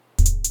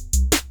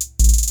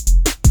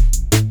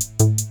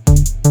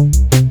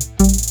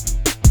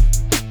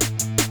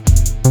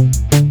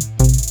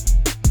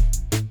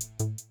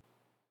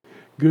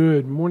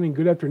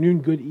morning, good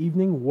afternoon, good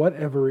evening,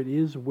 whatever it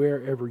is,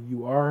 wherever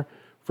you are.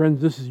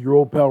 Friends, this is your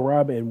old pal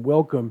Rob, and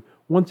welcome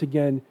once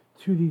again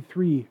to the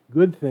Three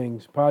Good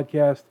Things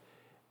podcast.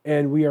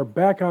 And we are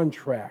back on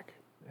track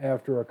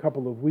after a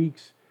couple of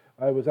weeks.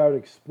 I was out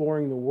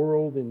exploring the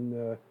world in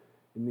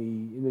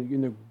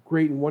the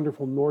great and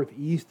wonderful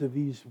northeast of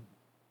these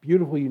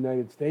beautiful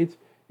United States,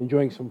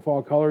 enjoying some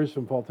fall colors,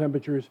 some fall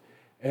temperatures,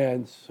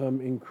 and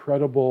some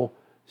incredible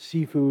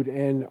seafood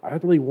and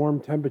oddly warm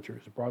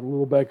temperatures. It brought a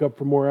little back up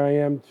from where I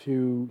am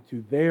to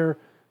there,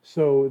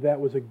 so that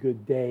was a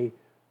good day.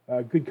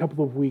 A good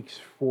couple of weeks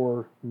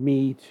for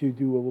me to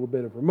do a little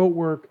bit of remote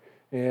work,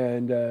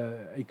 and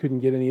I couldn't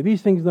get any of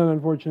these things done,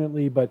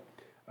 unfortunately, but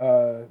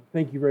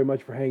thank you very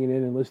much for hanging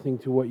in and listening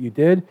to what you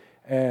did,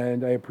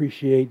 and I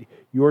appreciate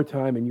your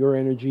time and your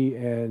energy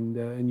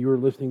and your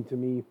listening to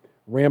me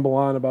ramble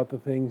on about the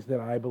things that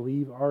I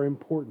believe are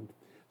important.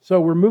 So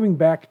we're moving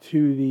back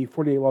to the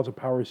 48 Laws of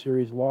Power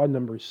series, law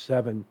number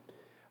 7.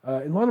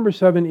 And law number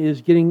 7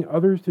 is getting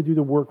others to do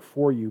the work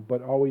for you,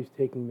 but always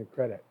taking the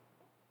credit.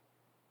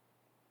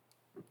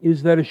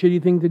 Is that a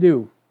shitty thing to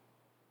do?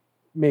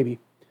 Maybe.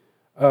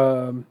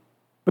 But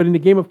in the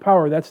game of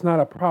power, that's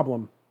not a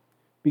problem,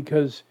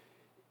 because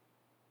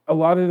a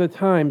lot of the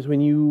times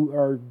when you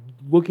are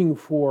looking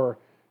for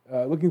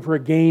a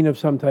gain of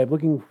some type,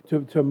 looking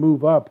to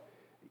move up,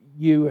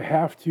 you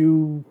have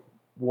to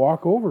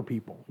walk over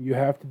people. You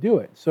have to do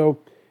it. So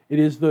it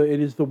is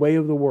the way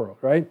of the world,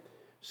 right?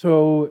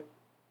 So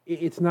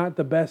it's not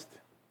the best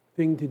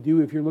thing to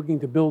do if you're looking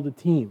to build a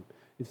team.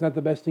 It's not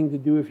the best thing to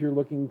do if you're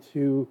looking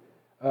to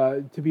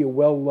be a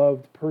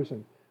well-loved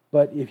person.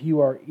 But if you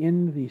are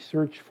in the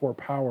search for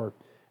power,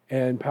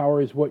 and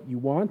power is what you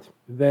want,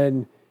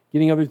 then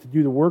getting others to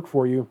do the work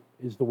for you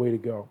is the way to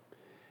go.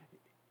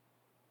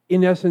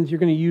 In essence, you're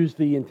going to use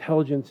the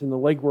intelligence and the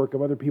legwork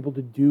of other people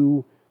to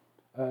do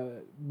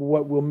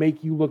what will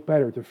make you look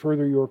better, to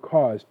further your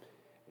cause.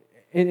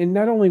 And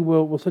not only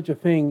will such a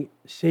thing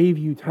save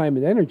you time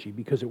and energy,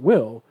 because it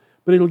will,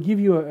 but it'll give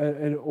you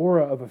an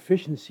aura of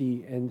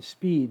efficiency and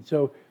speed.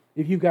 So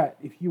if you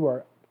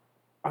are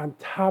on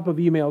top of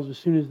emails as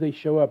soon as they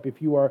show up,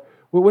 if you are,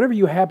 whatever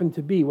you happen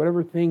to be,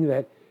 whatever thing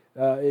that,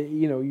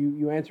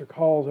 you answer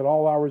calls at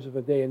all hours of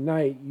the day and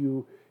night,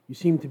 you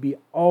seem to be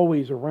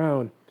always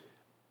around,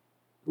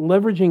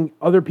 leveraging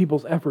other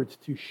people's efforts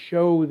to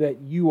show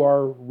that you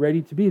are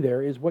ready to be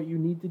there is what you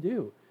need to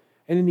do.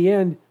 And in the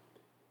end,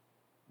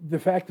 the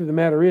fact of the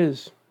matter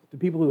is, the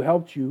people who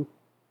helped you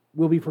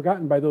will be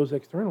forgotten by those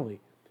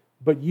externally,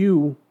 but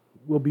you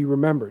will be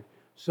remembered.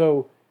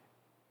 So,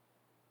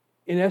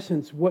 in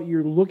essence, what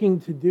you're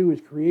looking to do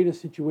is create a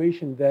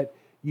situation that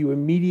you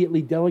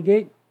immediately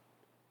delegate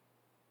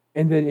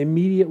and then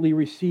immediately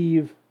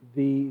receive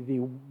the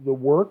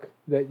work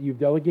that you've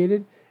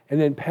delegated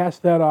and then pass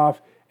that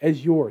off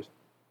as yours.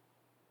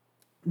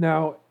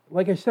 Now,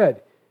 like I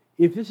said,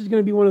 if this is going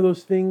to be one of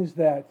those things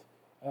that,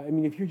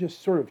 if you're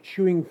just sort of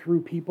chewing through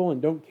people and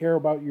don't care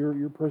about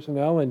your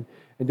personnel and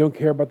don't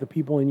care about the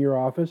people in your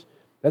office,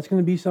 that's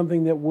going to be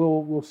something that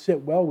will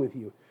sit well with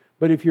you.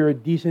 But if you're a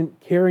decent,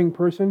 caring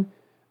person,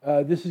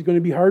 this is going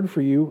to be hard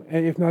for you,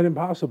 if not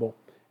impossible.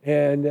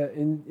 And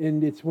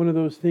it's one of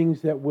those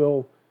things that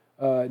will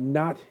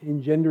not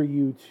engender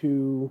you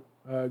to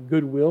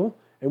goodwill,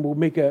 and will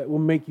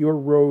make your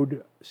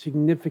road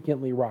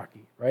significantly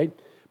rocky, right?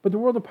 But the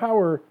world of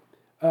power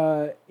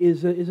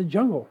is a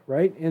jungle,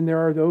 right? And there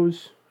are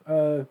those,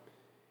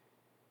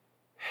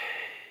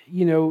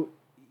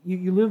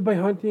 you live by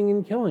hunting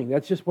and killing.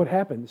 That's just what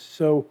happens.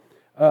 So,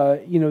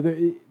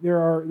 there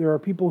are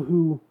people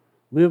who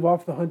live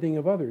off the hunting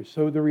of others.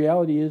 So the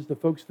reality is, the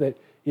folks that,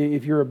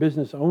 if you're a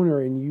business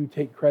owner and you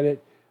take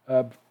credit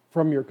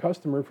from your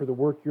customer for the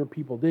work your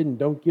people did and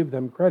don't give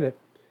them credit,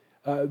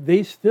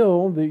 they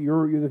still,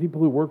 the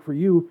people who work for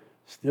you,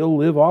 still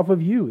live off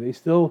of you. They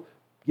still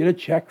get a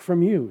check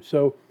from you.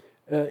 So,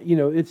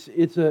 it's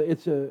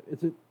a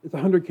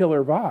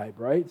hunter-killer vibe,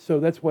 right? So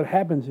that's what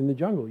happens in the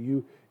jungle.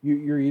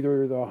 You're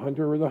either the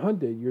hunter or the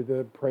hunted. You're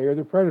the prey or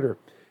the predator.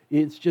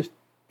 It's just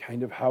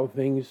kind of how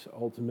things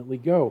ultimately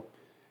go.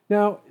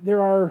 Now,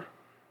 the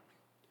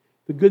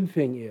good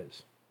thing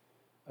is,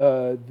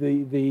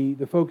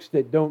 the folks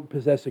that don't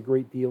possess a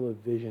great deal of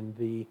vision,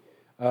 the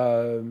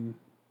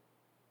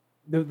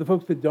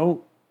folks that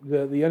don't,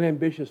 the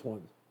unambitious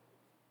ones,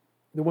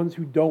 the ones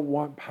who don't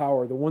want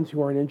power, the ones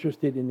who aren't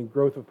interested in the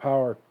growth of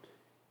power,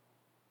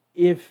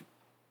 if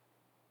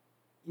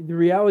the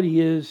reality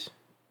is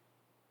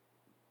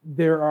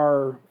there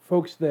are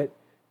folks that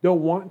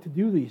don't want to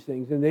do these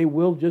things, and they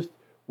will just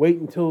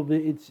wait until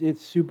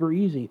it's super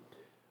easy.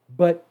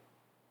 But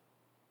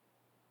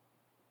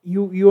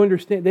you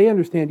understand, they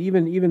understand,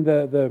 even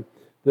the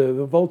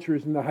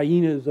vultures and the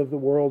hyenas of the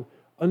world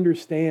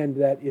understand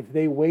that if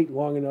they wait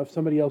long enough,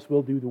 somebody else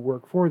will do the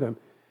work for them.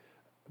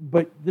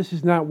 But this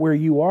is not where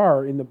you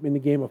are in the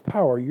game of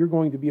power. You're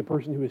going to be a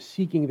person who is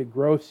seeking the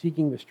growth,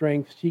 seeking the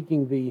strength,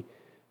 seeking the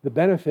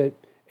benefit,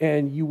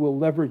 and you will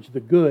leverage the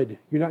good.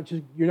 You're not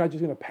just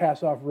going to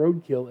pass off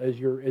roadkill as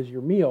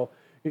your meal.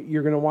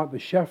 You're going to want the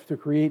chef to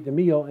create the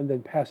meal and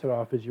then pass it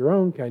off as your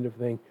own kind of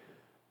thing,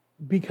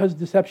 because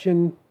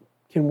deception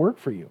can work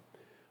for you.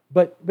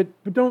 But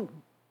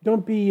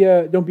don't be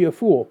a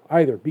fool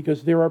either,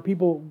 because there are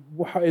people,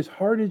 as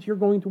hard as you're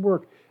going to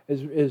work,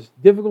 as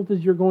difficult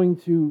as you're going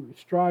to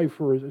strive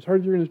for, as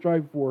hard as you're going to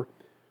strive for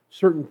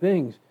certain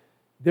things,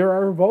 there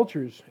are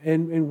vultures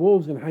and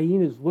wolves and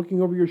hyenas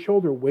looking over your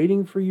shoulder,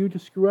 waiting for you to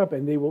screw up,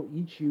 and they will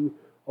eat you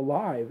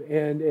alive.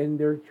 And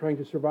they're trying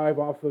to survive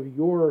off of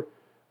your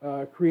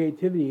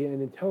creativity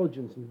and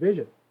intelligence and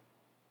vision.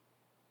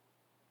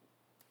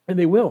 And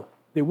they will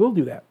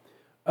do that.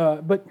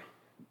 But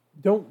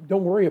don't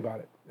worry about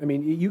it. I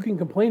mean, you can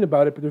complain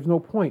about it, but there's no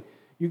point.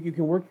 You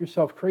can work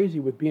yourself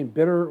crazy with being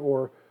bitter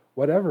or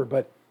whatever,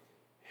 but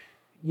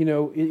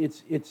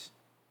it's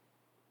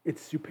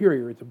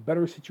superior. It's a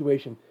better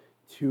situation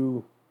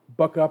to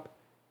buck up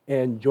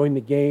and join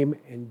the game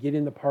and get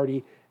in the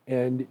party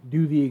and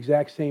do the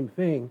exact same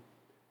thing,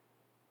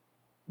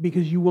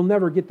 because you will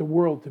never get the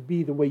world to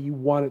be the way you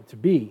want it to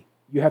be.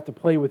 You have to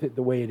play with it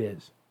the way it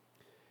is.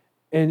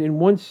 And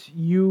once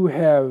you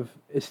have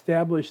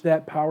established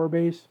that power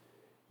base,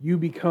 you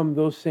become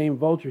those same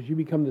vultures. You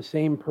become the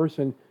same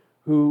person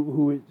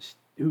who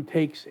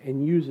takes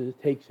and uses,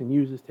 takes and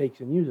uses, takes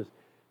and uses.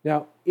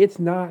 Now, it's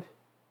not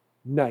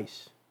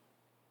nice.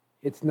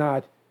 It's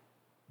not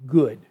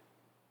good,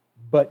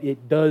 but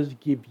it does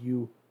give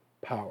you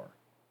power,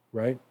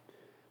 right?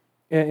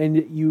 And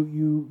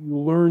you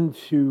learn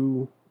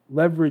to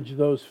leverage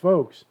those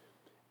folks.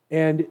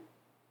 And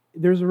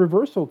there's a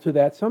reversal to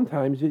that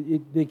sometimes.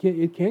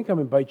 It can come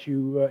and bite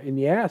you in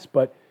the ass,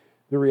 but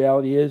the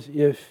reality is,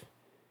 if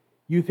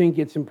you think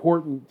it's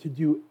important to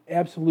do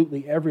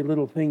absolutely every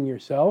little thing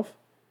yourself,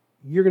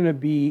 you're going to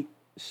be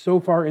so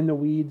far in the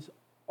weeds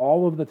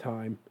all of the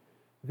time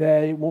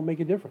that it won't make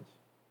a difference.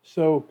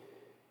 So,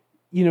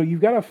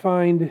 you've got to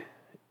find,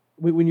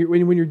 when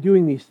you're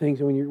doing these things,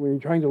 and when you're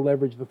trying to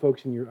leverage the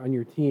folks on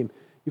your team,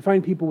 you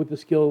find people with the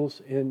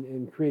skills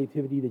and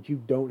creativity that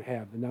you don't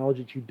have, the knowledge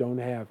that you don't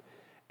have,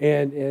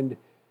 and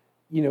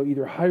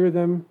either hire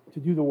them to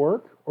do the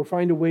work or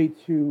find a way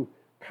to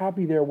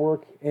copy their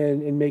work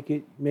and make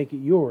it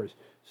yours.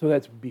 So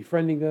that's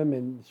befriending them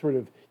and sort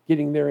of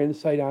getting their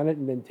insight on it,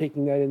 and then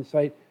taking that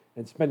insight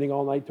and spending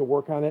all night to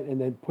work on it, and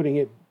then putting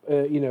it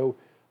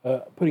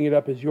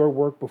up as your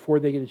work before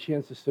they get a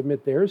chance to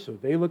submit theirs, so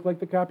they look like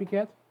the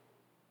copycats.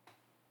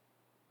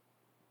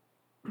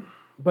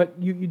 But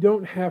you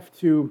don't have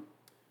to.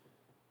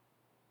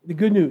 The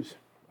good news,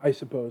 I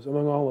suppose,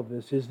 among all of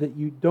this is that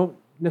you don't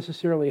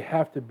necessarily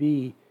have to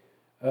be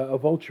a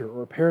vulture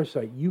or a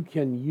parasite. You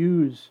can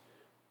use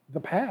the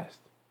past,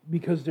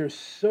 because there's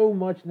so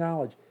much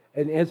knowledge.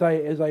 And as I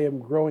am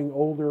growing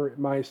older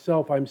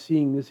myself, I'm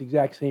seeing this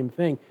exact same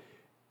thing.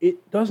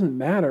 It doesn't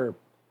matter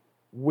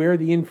where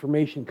the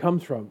information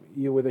comes from,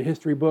 whether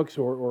history books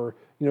or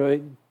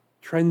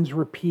trends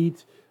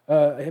repeat,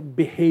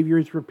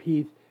 behaviors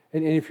repeat.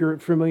 And if you're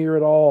familiar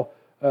at all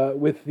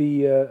with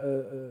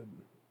the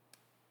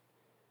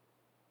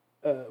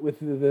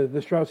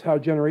Strauss-Howe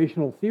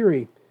generational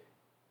theory,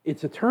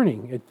 it's a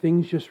turning.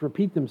 Things just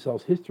repeat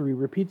themselves. History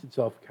repeats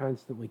itself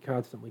constantly.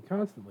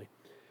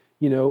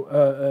 And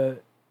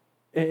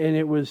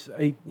it was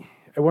I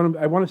want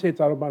to say it's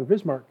Otto von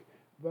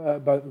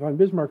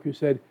Bismarck, who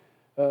said,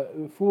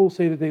 "Fools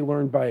say that they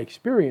learn by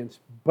experience,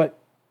 but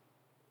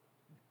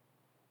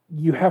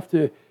you have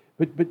to,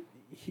 but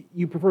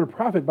you prefer to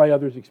profit by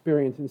others'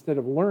 experience instead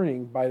of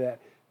learning by that.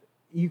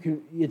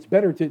 It's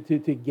better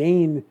to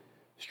gain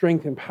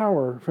strength and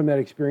power from that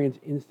experience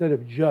instead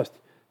of just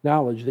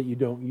knowledge that you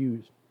don't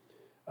use."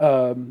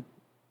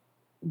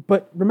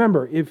 But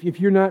remember, if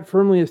you're not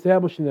firmly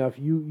established enough,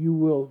 you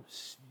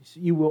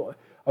will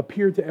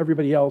appear to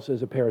everybody else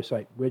as a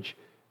parasite, which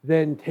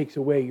then takes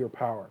away your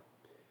power.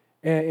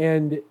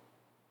 And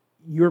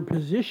your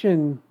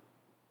position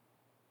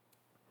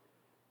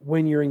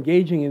when you're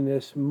engaging in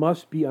this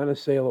must be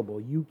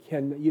unassailable.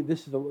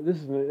 This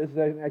is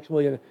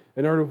actually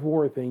an art of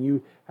war thing.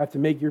 You have to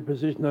make your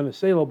position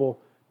unassailable.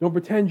 Don't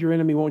pretend your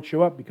enemy won't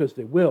show up, because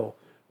they will.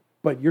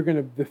 But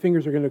the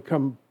fingers are going to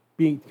come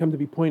to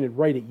be pointed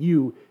right at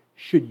you,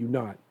 should you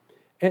not.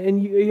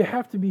 And you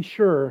have to be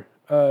sure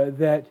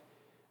that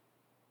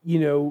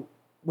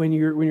when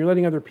you're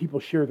letting other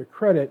people share the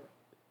credit,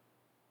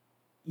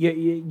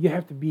 you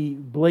have to be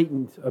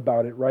blatant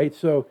about it, right?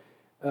 So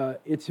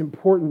it's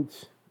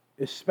important,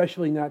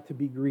 especially not to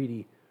be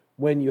greedy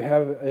when you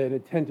have an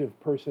attentive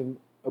person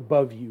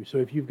above you. So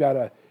if you've got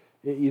a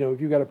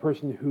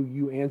person who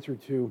you answer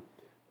to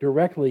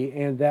directly,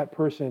 and that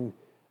person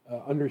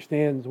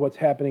understands what's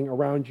happening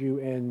around you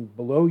and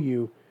below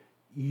you,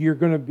 you're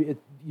going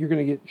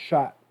to get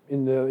shot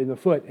in the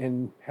foot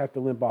and have to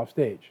limp off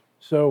stage.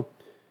 So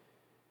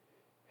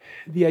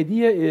the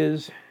idea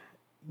is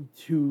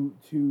to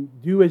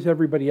do as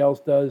everybody else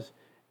does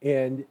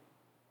and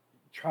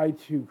try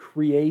to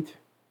create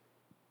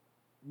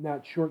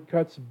not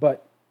shortcuts,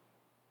 but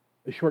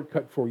a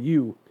shortcut for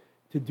you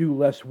to do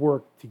less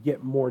work to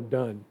get more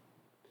done.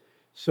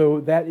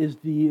 So that is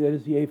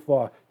the eighth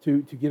law,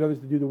 to get others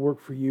to do the work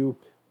for you,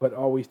 but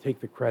always take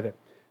the credit.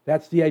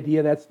 That's the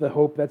idea. That's the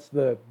hope. That's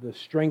the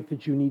strength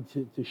that you need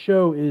to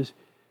show is,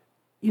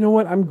 you know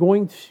what,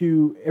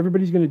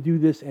 everybody's going to do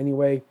this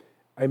anyway.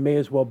 I may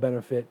as well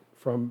benefit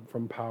from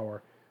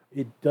power.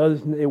 It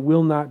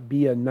will not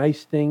be a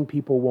nice thing.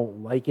 People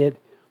won't like it.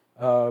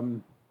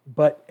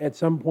 But at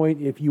some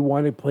point, if you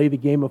want to play the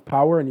game of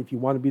power and if you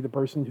want to be the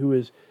person who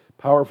is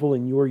powerful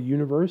in your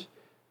universe,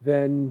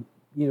 then,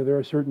 there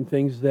are certain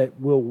things that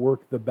will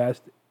work the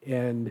best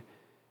and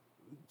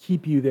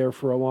keep you there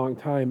for a long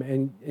time.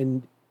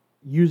 And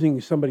using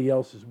somebody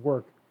else's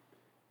work,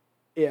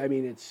 I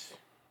mean,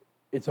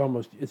 it's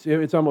almost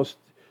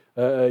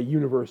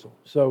universal.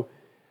 So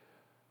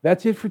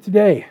that's it for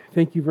today.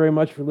 Thank you very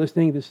much for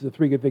listening. This is the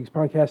Three Good Things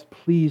podcast.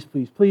 Please,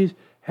 please, please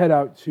head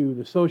out to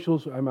the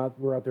socials.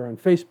 We're out there on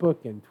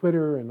Facebook and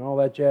Twitter and all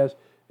that jazz,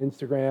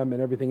 Instagram and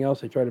everything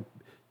else. I try to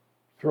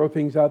throw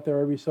things out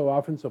there every so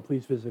often, so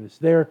please visit us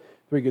there.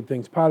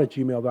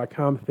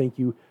 threegoodthingspod@gmail.com. Thank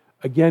you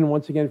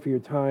once again for your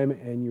time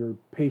and your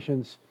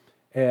patience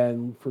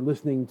and for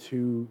listening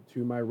to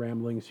my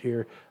ramblings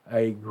here.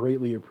 I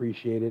greatly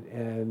appreciate it,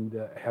 and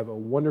have a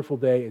wonderful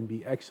day and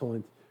be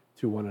excellent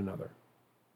to one another.